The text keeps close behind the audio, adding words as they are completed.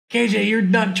KJ, you're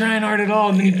not trying hard at all.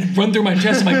 And then he'd run through my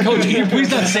chest. I'm like, Coach, can you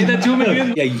please not say that to him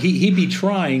again? Yeah, he'd be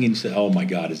trying and say, oh, my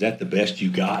God, is that the best you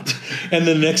got? And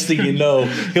the next thing you know,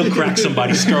 he'll crack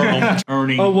somebody's sternum.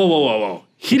 Earning. Oh, whoa.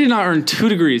 He did not earn 2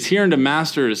 degrees. He earned a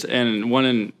master's and one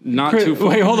in not Chris, 2.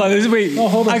 Wait, hold on.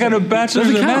 I got a bachelor's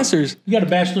and a master's. You got a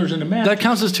bachelor's and a master's. That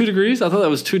counts as 2 degrees? I thought that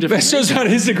was 2 different. That shows out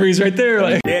his degrees right there.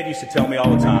 Like. Dad used to tell me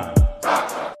all the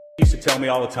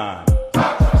time.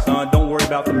 Son, don't worry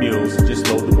about the mules. Just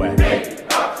load the wagon.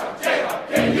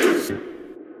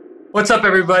 What's up,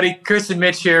 everybody? Chris and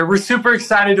Mitch here. We're super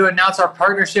excited to announce our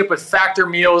partnership with Factor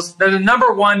Meals. They're the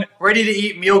 #1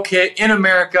 ready-to-eat meal kit in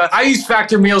America. I use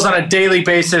Factor Meals on a daily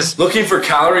basis. Looking for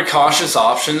calorie-cautious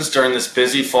options during this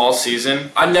busy fall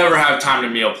season? I never have time to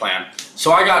meal plan,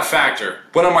 so I got Factor.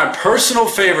 One of my personal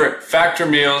favorite Factor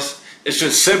meals is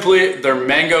just simply their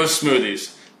mango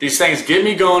smoothies. These things get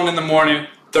me going in the morning.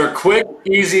 They're quick,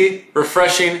 easy,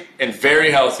 refreshing, and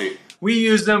very healthy. We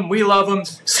use them. We love them.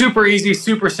 Super easy,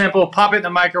 super simple. Pop it in the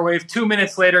microwave. 2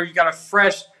 minutes later, you got a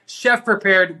fresh,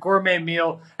 chef-prepared gourmet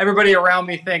meal. Everybody around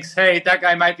me thinks, hey, that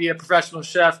guy might be a professional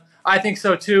chef. I think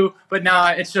so too, but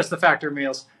nah, it's just the Factor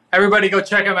Meals. Everybody go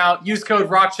check them out. Use code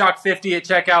ROCKCHOCK50 at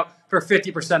checkout for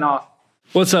 50% off.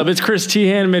 What's up? It's Chris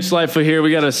Tehan, Mitch Lightfoot here.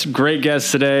 We got a great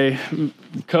guest today,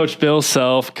 Coach Bill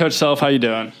Self. Coach Self, how you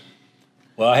doing?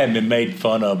 Well, I haven't been made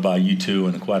fun of by you two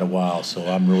in quite a while, so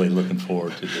I'm really looking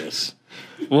forward to this.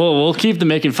 We'll keep the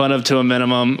making fun of to a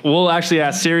minimum. We'll actually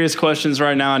ask serious questions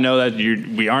right now. I know that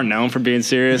we aren't known for being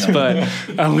serious, but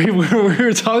we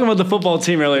were talking about the football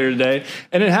team earlier today,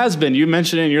 and it has been. You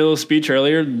mentioned in your little speech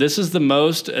earlier, this is the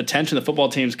most attention the football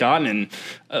team's gotten in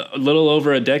a little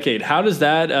over a decade. How does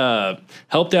that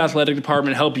help the athletic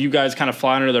department, help you guys kind of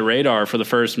fly under the radar for the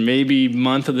first maybe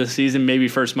month of the season, maybe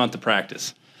first month of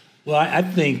practice? Well, I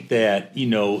think that,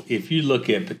 if you look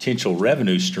at potential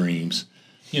revenue streams,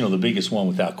 the biggest one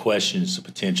without question is the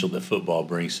potential that football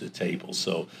brings to the table.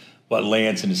 So what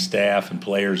Lance and his staff and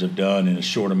players have done in a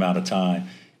short amount of time,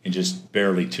 in just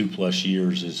barely 2+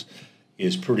 years,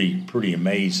 is pretty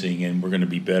amazing, and we're going to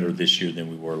be better this year than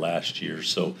we were last year.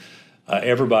 So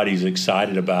everybody's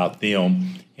excited about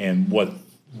them and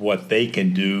what they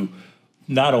can do,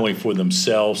 not only for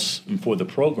themselves and for the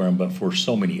program, but for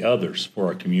so many others, for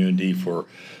our community, for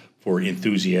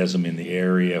enthusiasm in the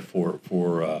area, for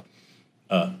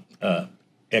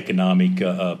economic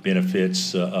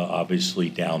benefits, obviously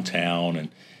downtown,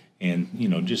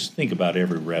 and just think about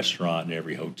every restaurant and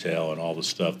every hotel and all the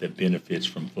stuff that benefits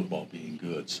from football being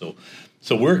good. So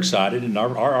we're excited, and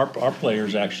our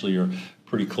players actually are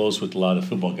pretty close with a lot of the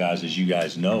football guys, as you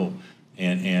guys know.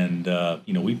 And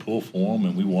we pull for them,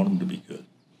 and we want them to be good.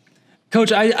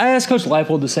 Coach, I asked Coach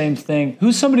Leipold the same thing.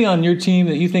 Who's somebody on your team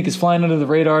that you think is flying under the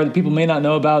radar that people may not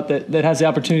know about that has the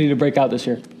opportunity to break out this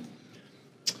year?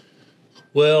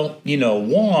 Well,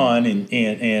 Juan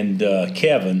and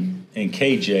Kevin and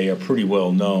KJ are pretty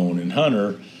well known, and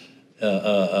Hunter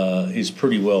is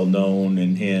pretty well known.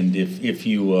 And if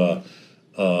you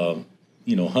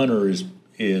Hunter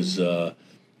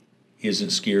isn't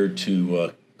scared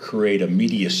to create a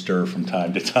media stir from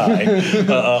time to time.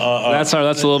 That's a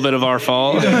little bit of our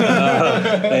fault.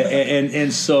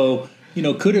 and so,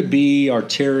 could it be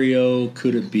Arterio?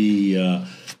 Could it be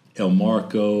El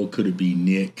Marco? Could it be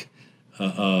Nick?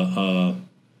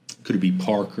 Could it be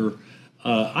Parker?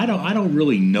 I don't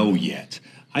really know yet.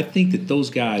 I think that those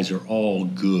guys are all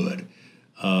good.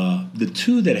 The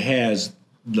two that has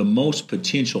the most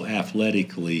potential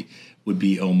athletically would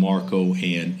be El Marco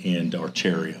and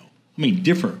Arterio. I mean,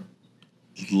 different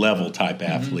level type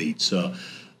athletes.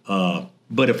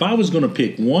 But if I was going to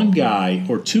pick one guy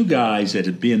or two guys that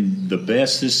have been the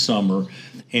best this summer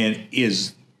and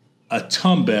is a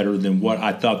ton better than what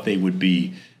I thought they would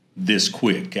be this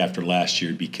quick after last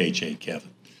year, it'd be KJ and Kevin.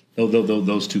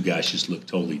 Those two guys just look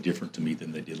totally different to me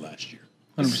than they did last year.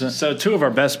 100%. So two of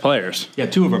our best players. Yeah,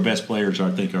 two of our best players, I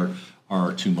think, are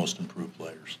our two most improved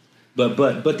players.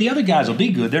 But the other guys will be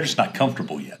good. They're just not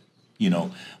comfortable yet.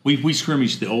 We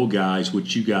scrimmaged the old guys,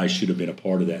 which you guys should have been a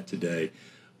part of that today.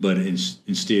 But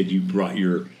instead, you brought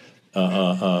your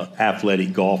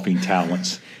athletic golfing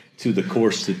talents to the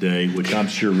course today, which I'm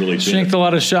sure really shanked a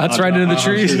lot of shots right into the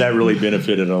trees. I'm sure that really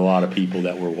benefited a lot of people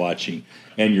that were watching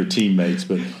and your teammates.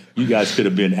 But you guys could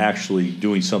have been actually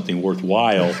doing something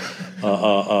worthwhile,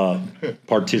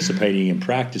 participating in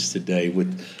practice today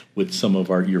with some of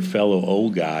your fellow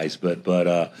old guys. But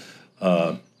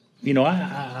I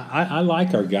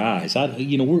like our guys.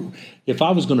 If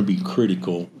I was going to be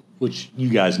critical, which you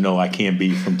guys know I can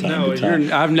be from time to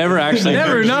time. I've never actually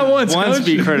not once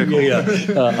be critical.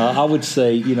 I would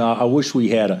say, I wish we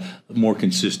had a more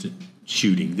consistent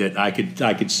shooting that I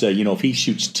could say, if he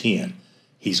shoots 10,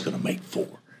 he's going to make 4.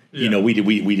 Yeah.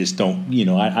 We just don't,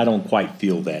 I don't quite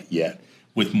feel that yet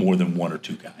with more than 1 or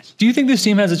 2 guys. Do you think this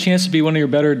team has a chance to be one of your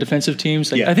better defensive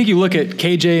teams? Yeah. I think you look at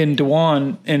KJ and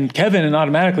DeJuan and Kevin, and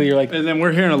automatically you're like. And then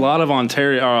we're hearing a lot of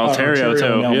Ontario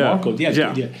too. Marco.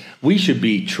 Yeah. We should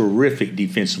be terrific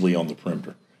defensively on the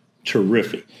perimeter.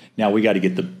 Terrific. Now we got to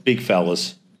get the big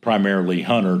fellas, primarily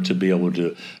Hunter, to be able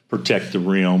to protect the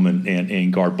rim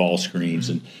and guard ball screens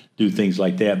and do things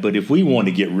like that. But if we want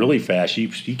to get really fast, you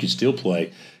could still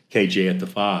play KJ at the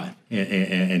 5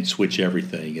 and switch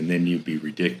everything, and then you'd be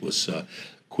ridiculous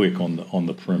quick on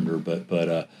the perimeter.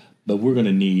 But we're going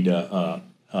to need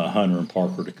Hunter and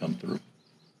Parker to come through.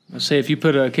 I'll say if you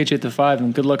put KJ at the 5,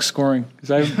 then good luck scoring, because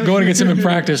I'm going against him in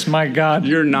practice. My God,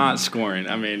 you're not scoring.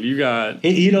 I mean, you got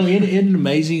isn't it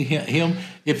amazing him?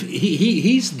 If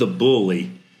he's the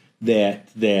bully that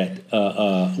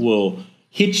will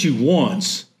hit you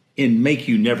once and make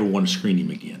you never want to screen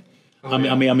him again. I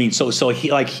mean, so he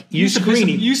you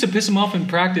used to piss him off in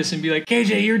practice and be like,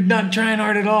 KJ, you're not trying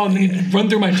hard at all, and then he'd run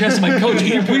through my chest. I'm like, Coach, can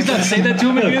you please not say that to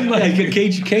him again?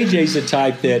 KJ's the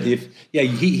type that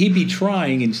he'd be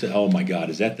trying and say, oh my God,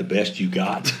 is that the best you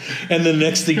got? And the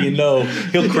next thing you know,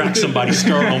 he'll crack somebody's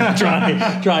sternum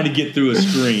trying to get through a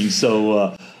screen.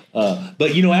 So,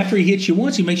 but after he hits you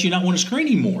once, he makes you not want to screen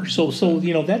anymore. So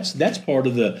that's part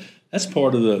of the. That's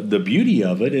part of the beauty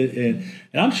of it, and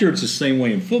I'm sure it's the same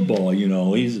way in football.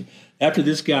 He's after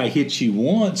this guy hits you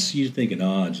once, you're thinking,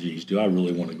 oh, geez, do I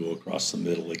really want to go across the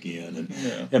middle again?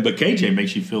 But KJ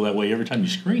makes you feel that way every time you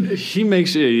screen it. He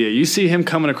makes you. Yeah, you see him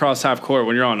coming across half court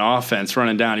when you're on offense,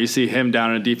 running down. You see him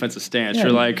down in a defensive stance. Yeah.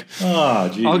 You're like, oh,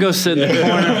 geez. I'll go sit in the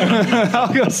corner.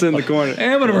 I'll go sit in the corner.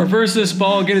 Hey, I'm going to reverse this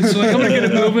ball, get it swing. I'm going to get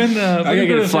it moving. I'm going to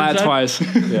get it flat twice.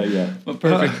 Yeah. Well,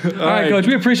 perfect. All right, Coach.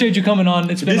 We appreciate you coming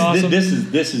on. It's been awesome. This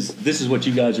is what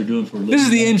you guys are doing for a living. This is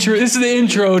the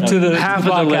intro to the half of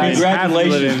the podcast.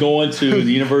 Congratulations going to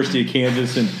the University of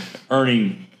Kansas and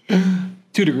earning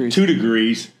 2 degrees. 2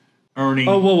 degrees. Earning.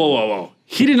 Oh, whoa.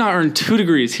 He did not earn 2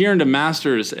 degrees. He earned a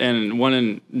master's and one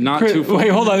in not too far. Wait,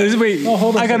 hold on.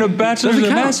 I got a bachelor's and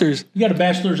a master's. You got a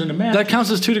bachelor's and a master's. That counts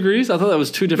as 2 degrees? I thought that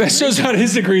was 2 different. That shows out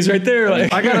his degrees right there.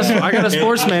 Like. I got a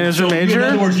sports manager major. In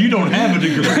other words, you don't have a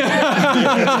degree.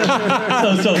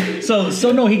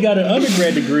 so no, he got an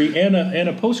undergrad degree and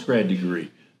a postgrad degree.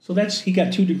 So he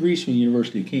got 2 degrees from the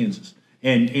University of Kansas.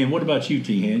 And what about you,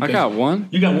 T-Han? I got 1.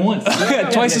 You got 1. I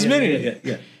got twice as many.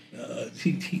 Yeah.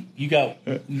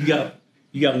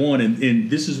 You got 1, and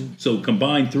this is so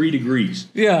combined 3 degrees.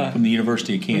 Yeah. From the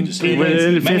University of Kansas.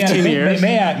 In 15 years.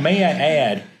 May I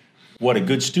add, what a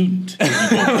good student.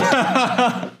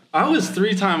 I was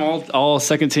 3-time all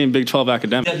second team Big 12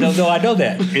 academic. No, I know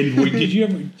that. And did you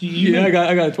ever? I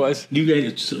got it twice. You got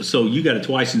it. So you got it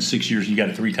twice in 6 years. You got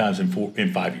it 3 times in 5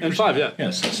 years. In 5, yeah.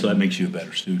 Yeah. So that makes you a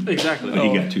better student. Exactly. But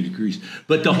you got 2 degrees.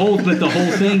 But the whole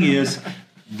thing is,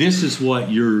 this is what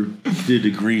the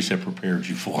degrees have prepared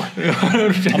you for.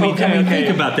 I mean, think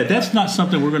about that. That's not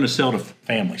something we're going to sell to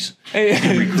families.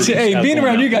 Hey, being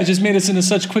around you guys just made us into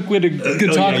such quick-witted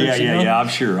good talkers. Yeah. I'm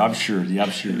sure.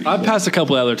 I passed a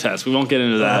couple other tests. We won't get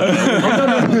into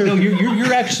that. No,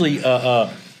 you're actually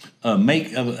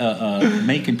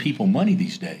making people money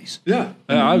these days. Yeah,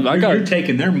 You're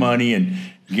taking their money and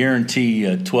guarantee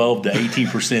 12 to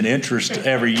 18% interest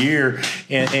every year,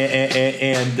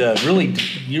 and really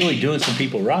doing some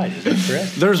people right. Is that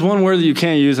correct? There's one word that you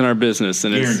can't use in our business,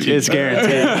 and it's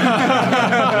guaranteed.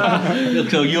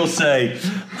 So you'll say,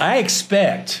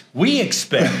 we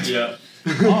expect. Yeah.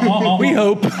 We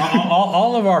hope.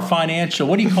 All of our financial,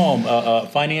 what do you call them?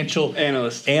 Financial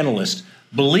analysts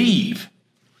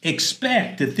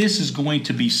expect that this is going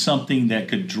to be something that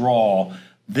could draw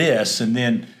this, and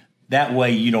then that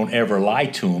way you don't ever lie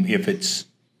to them if it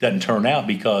doesn't turn out,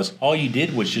 because all you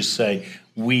did was just say,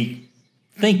 we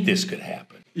think this could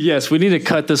happen. Yes, we need to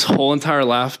cut this whole entire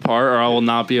last part, or I will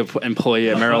not be an employee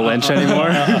at Merrill Lynch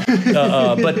anymore.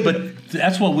 But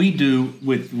that's what we do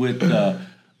with when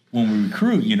we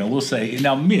recruit. We'll say,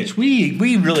 now, Mitch, we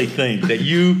really think that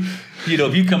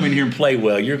if you come in here and play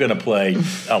well, you're going to play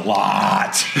a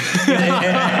lot.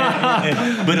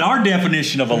 But our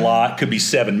definition of a lot could be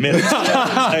 7 minutes.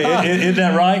 Isn't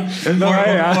that right?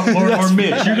 Or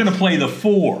Mitch, you're going to play the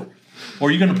 4,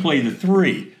 or you're going to play the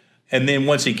 3. And then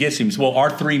once he gets him, our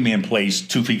 3-man plays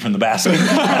 2 feet from the basket.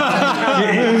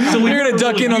 So we're going to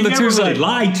duck in on the 2 side. We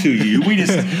lied to you. We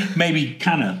just maybe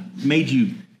kind of made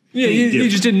you. Yeah, you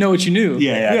just didn't know what you knew.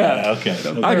 Yeah. Okay.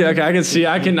 I can see.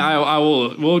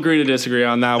 We'll agree to disagree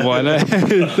on that one.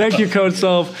 Thank you, Coach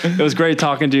Self. It was great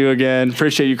talking to you again.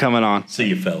 Appreciate you coming on. See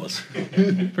you, fellas.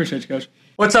 Appreciate you, Coach.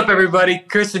 What's up, everybody?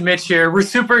 Chris and Mitch here. We're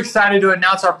super excited to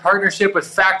announce our partnership with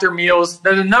Factor Meals.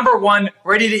 They're the #1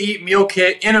 ready-to-eat meal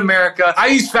kit in America. I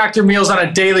use Factor Meals on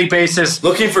a daily basis.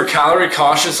 Looking for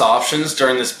calorie-cautious options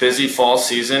during this busy fall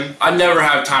season? I never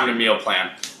have time to meal plan,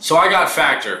 so I got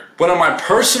Factor. One of my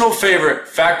personal favorite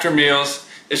Factor meals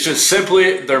is just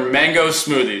simply their mango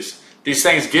smoothies. These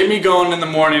things get me going in the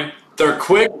morning. They're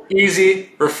quick,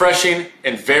 easy, refreshing,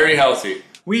 and very healthy.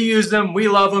 We use them. We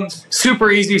love them.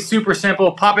 Super easy, super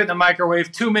simple. Pop it in the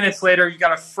microwave. 2 minutes later, you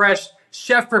got a fresh,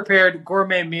 chef-prepared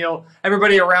gourmet meal.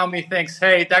 Everybody around me thinks,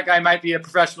 hey, that guy might be a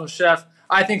professional chef.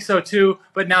 I think so too,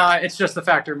 but nah, it's just the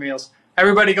Factor meals.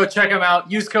 Everybody go check them out.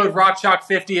 Use code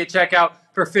ROCKCHOCK50 at checkout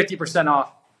for 50%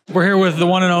 off. We're here with the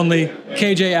one and only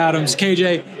KJ Adams.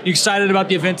 KJ, you excited about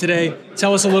the event today?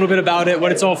 Tell us a little bit about it,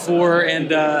 what it's all for,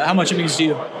 and how much it means to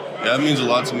you. Yeah, it means a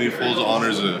lot to me. Fulls of Honor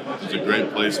is a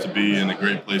great place to be and a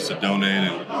great place to donate,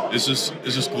 and it's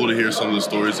just cool to hear some of the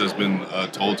stories that's been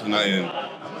told tonight, and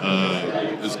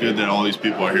it's good that all these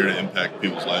people are here to impact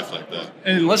people's lives like that.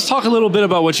 And let's talk a little bit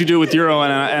about what you do with your own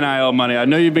NIL money. I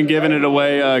know you've been giving it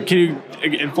away. Can you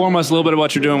inform us a little bit of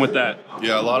what you're doing with that?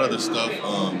 Yeah, a lot of the stuff,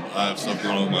 I have stuff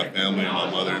going on with my family and my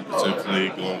mother, particularly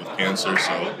going with cancer,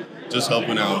 so just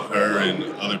helping out her and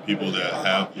other people that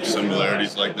have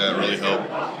similarities like that really help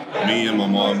me and my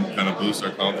mom kind of boost our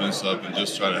confidence up and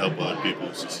just try to help other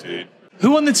people succeed.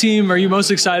 Who on the team are you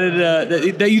most excited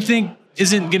that you think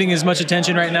isn't getting as much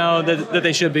attention right now that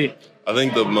they should be? I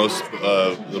think the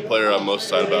player I'm most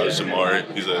excited about is Jamari.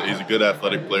 He's a good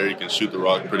athletic player. He can shoot the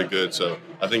rock pretty good, so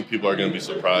I think people are going to be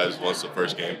surprised once the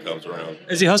first game comes around.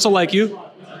 Does he hustle like you?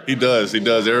 He does.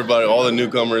 Everybody, all the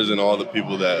newcomers and all the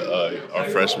people that are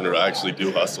freshmen actually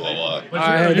do hustle a lot.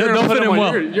 You're going to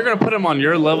put him on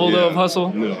your level, though, of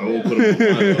hustle? No, I won't put him on my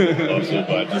level of hustle,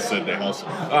 but I just said they hustle.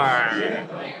 All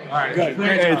right. Good.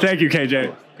 Hey, thank you,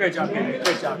 KJ. Great job,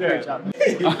 KJ. Great job.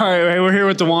 All right, we're here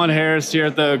with Juan Harris here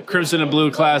at the Crimson and Blue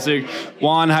Classic.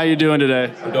 Juan, how you doing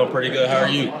today? I'm doing pretty good. How are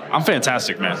you? I'm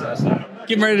fantastic, man.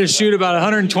 Getting ready to shoot about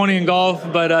 120 in golf,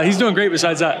 but he's doing great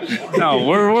besides that. No,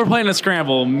 we're playing a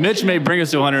scramble. Mitch may bring us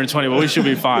to 120, but we should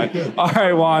be fine. All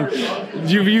right, Juan,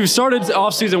 you've started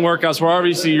off-season workouts where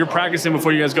obviously you're practicing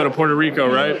before you guys go to Puerto Rico,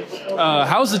 right?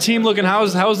 How's the team looking?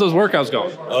 How's those workouts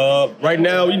going? Right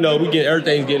now, we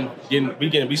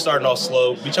starting off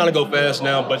slow. We trying to go fast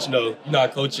now, but you know how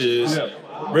coach is. Yeah.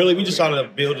 Really, we just trying to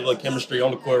build a little chemistry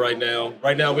on the court right now.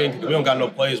 Right now, we don't got no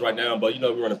plays right now, but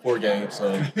we're running 4 games,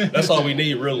 so that's all we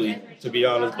need, really, to be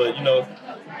honest. But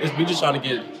we just trying to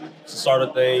get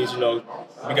started things. We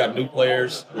got new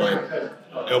players like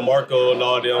El Marco and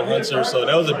all them Hunter, so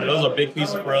those are big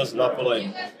pieces for us, and I feel like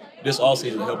this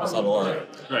offseason helped us out a lot.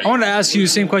 Right. I want to ask you the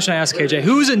same question I asked KJ.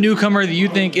 Who's a newcomer that you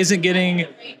think isn't getting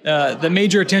the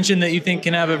major attention that you think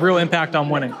can have a real impact on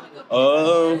winning?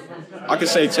 I could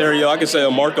say Terrio. I could say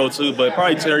Marco too, but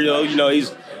probably Terrio.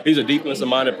 He's a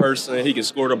defensive-minded person. He can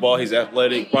score the ball. He's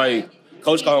athletic. Probably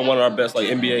Coach called him one of our best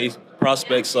NBA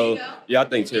prospects. So yeah, I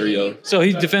think Terrio. So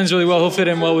he defends really well. He'll fit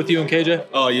in well with you and KJ.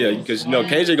 Oh yeah, because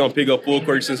KJ gonna pick up full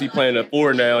court since he's playing at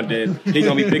 4 now, and then he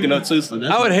gonna be picking up too. So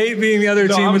I would hate being the other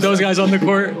team with those guys on the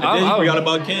court. I forgot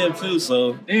about Cam too.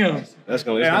 So damn. That's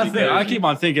gonna. Yeah, I keep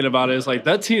on thinking about it. It's like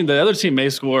that team, the other team may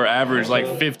score average like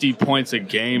 50 points a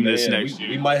game this next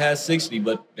year. We might have 60,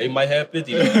 but they might have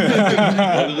 50. Hey,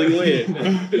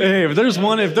 if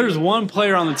there's one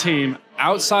player on the team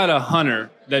outside of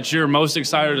Hunter that you're most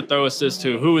excited to throw assists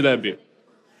to, who would that be?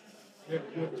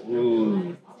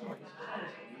 Ooh.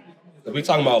 If we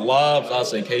talking about lobs, I'll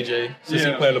say KJ. Since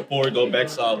he playing the 4, go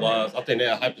backside lobs. I think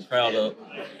that'll hype the crowd up.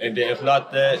 And then if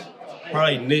not that,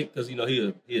 probably Nick, because he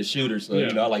a shooter, so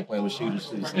I like playing with shooters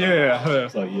too. So.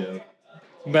 So yeah.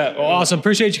 Well, awesome.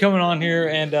 Appreciate you coming on here,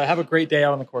 and have a great day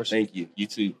out on the course. Thank you. You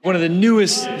too. One of the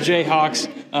newest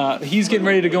Jayhawks. He's getting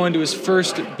ready to go into his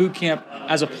first boot camp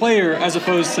as a player as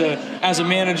opposed to as a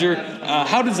manager.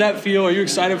 How does that feel? Are you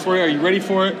excited for it? Are you ready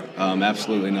for it?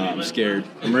 Absolutely not. I'm scared.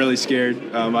 I'm really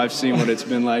scared. I've seen what it's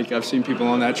been like. I've seen people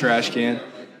on that trash can.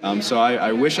 So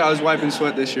I wish I was wiping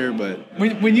sweat this year, but...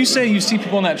 When you say you see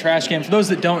people in that trash can, for those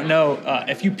that don't know,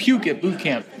 if you puke at boot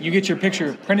camp, you get your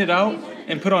picture printed out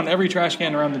and put on every trash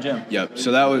can around the gym. Yep.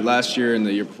 So that was last year and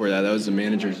the year before that. That was the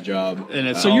manager's job.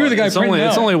 And so you were the guy printing it out.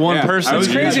 It's only one person. It's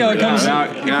crazy how it comes.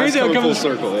 Crazy how it comes full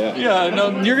circle. Yeah. Yeah.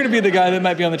 No, you're going to be the guy that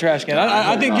might be on the trash can.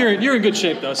 I think you're in good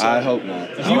shape though. So. I hope not.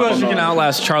 If you can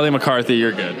outlast Charlie McCarthy,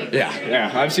 you're good.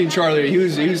 Yeah. I've seen Charlie. He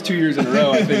was 2 years in a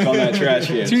row, I think, on that trash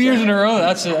can. 2 years in a row.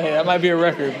 That might be a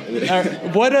record.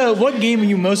 What game are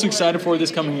you most excited for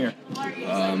this coming year?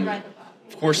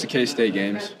 Of course, the K-State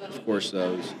games. Of course,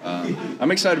 those. I'm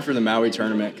excited for the Maui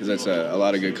tournament because that's a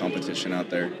lot of good competition out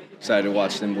there. excited to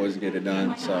watch them boys get it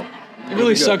done. So. It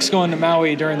really sucks going to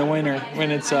Maui during the winter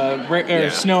when it's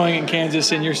snowing in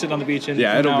Kansas and you're sitting on the beach. It'll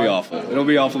be awful. It'll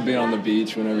be awful being on the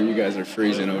beach whenever you guys are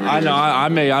freezing over here. I know. I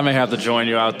may have to join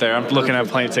you out there. I'm looking at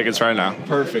plane tickets right now.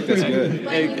 Perfect. That's good.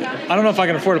 Hey, I don't know if I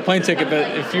can afford a plane ticket,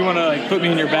 but if you want to put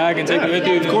me in your bag and take me with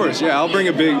you, of course. Yeah, I'll bring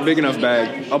a big enough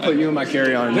bag. I'll put you in my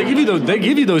carry-on. They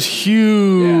give you those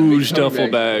huge duffel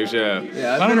bags. Yeah.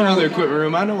 Yeah. I've been around the equipment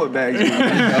room. I know what bags. You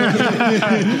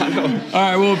All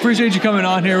right. Well, appreciate you coming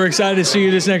on here. We're excited to see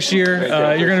you this next year.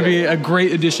 You're going to be a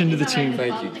great addition to the team.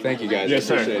 Thank you, guys. Yes,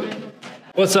 appreciate it.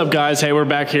 What's up, guys? Hey, we're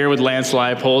back here with Lance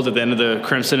Leipold at the end of the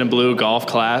Crimson and Blue Golf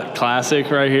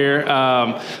Classic right here.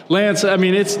 Lance, I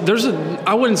mean,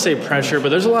 I wouldn't say pressure, but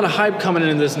there's a lot of hype coming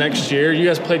in this next year. You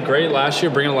guys played great last year,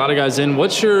 bringing a lot of guys in.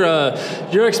 What's your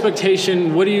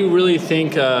expectation? What do you really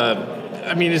think?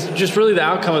 It's just really the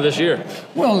outcome of this year.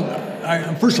 Well,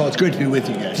 first of all, it's great to be with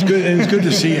you guys. It's good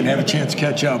to see you and have a chance to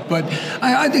catch up. But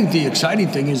I think the exciting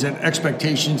thing is that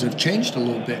expectations have changed a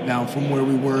little bit now from where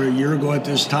we were a year ago at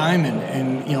this time,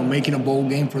 and making a bowl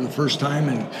game for the first time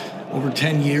in over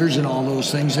 10 years and all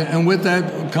those things. And with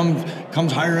that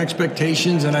comes higher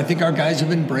expectations, and I think our guys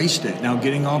have embraced it. Now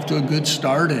getting off to a good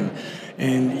start and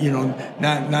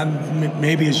not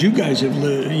maybe as you guys have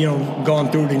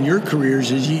gone through it in your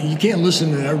careers, is you can't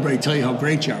listen to everybody tell you how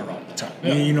great you are all the time.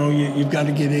 Yeah. You've got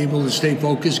to get able to stay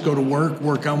focused, go to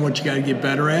work on what you got to get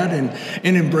better at,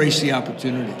 and embrace the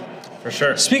opportunity. For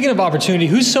sure. Speaking of opportunity,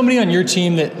 who's somebody on your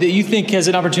team that you think has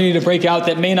an opportunity to break out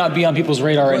that may not be on people's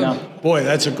radar right now? Boy,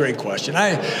 that's a great question.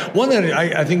 One that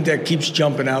I think that keeps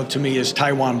jumping out to me is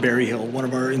Tywan Berryhill, one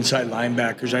of our inside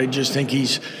linebackers. I just think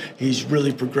he's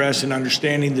really progressed in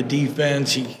understanding the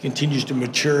defense. He continues to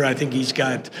mature. I think he's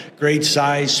got great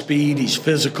size, speed. He's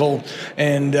physical.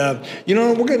 And,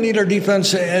 we're going to need our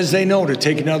defense, as they know, to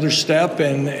take another step.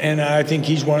 And I think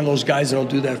he's one of those guys that will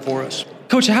do that for us.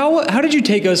 Coach, how did you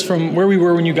take us from where we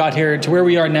were when you got here to where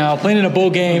we are now, playing in a bowl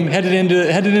game, headed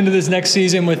into this next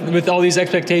season with all these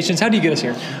expectations? How do you get us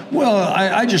here? Well,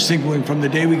 I just think from the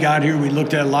day we got here, we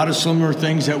looked at a lot of similar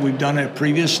things that we've done at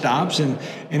previous stops, and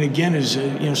again is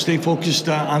stay focused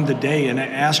on the day and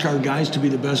ask our guys to be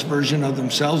the best version of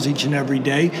themselves each and every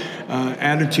day.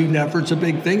 Attitude and effort's a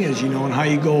big thing, as you know, and how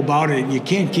you go about it. You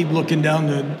can't keep looking down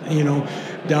the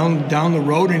down the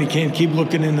road, and you can't keep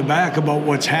looking in the back about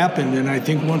what's happened. And I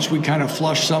think once we kind of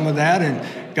flushed some of that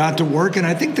and got to work, and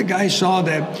I think the guys saw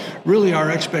that really our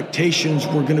expectations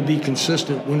were going to be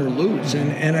consistent, win or lose.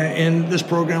 And this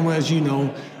program, as you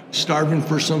know, starving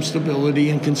for some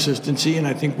stability and consistency, and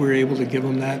I think we're able to give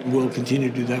them that, and we'll continue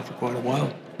to do that for quite a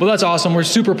while. Well, that's awesome. We're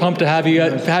super pumped to have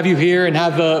you here and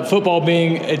have football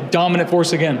being a dominant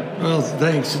force again. Well,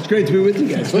 thanks. It's great to be with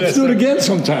you guys. Let's do it again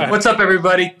sometime. What's up,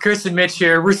 everybody? Chris and Mitch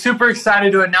here. We're super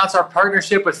excited to announce our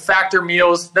partnership with Factor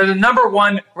Meals. They're the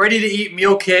 #1 ready-to-eat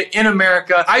meal kit in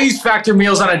America. I use Factor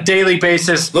Meals on a daily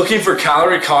basis. Looking for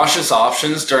calorie-cautious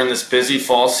options during this busy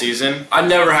fall season? I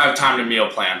never have time to meal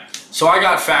plan. So I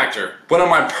got Factor. One of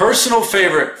my personal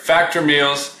favorite Factor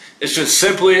meals is just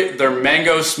simply their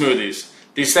mango smoothies.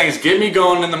 These things get me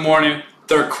going in the morning.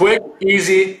 They're quick,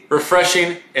 easy,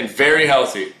 refreshing, and very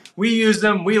healthy. We use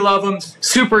them. We love them.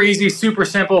 Super easy, super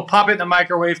simple. Pop it in the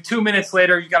microwave. 2 minutes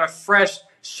later, you got a fresh,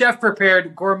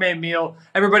 chef-prepared gourmet meal.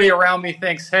 Everybody around me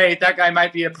thinks, hey, that guy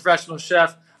might be a professional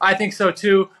chef. I think so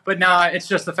too, but nah, it's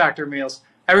just the Factor meals.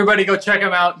 Everybody go check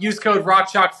them out. Use code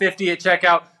ROCKCHOC50 at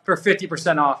checkout for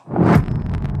 50% off.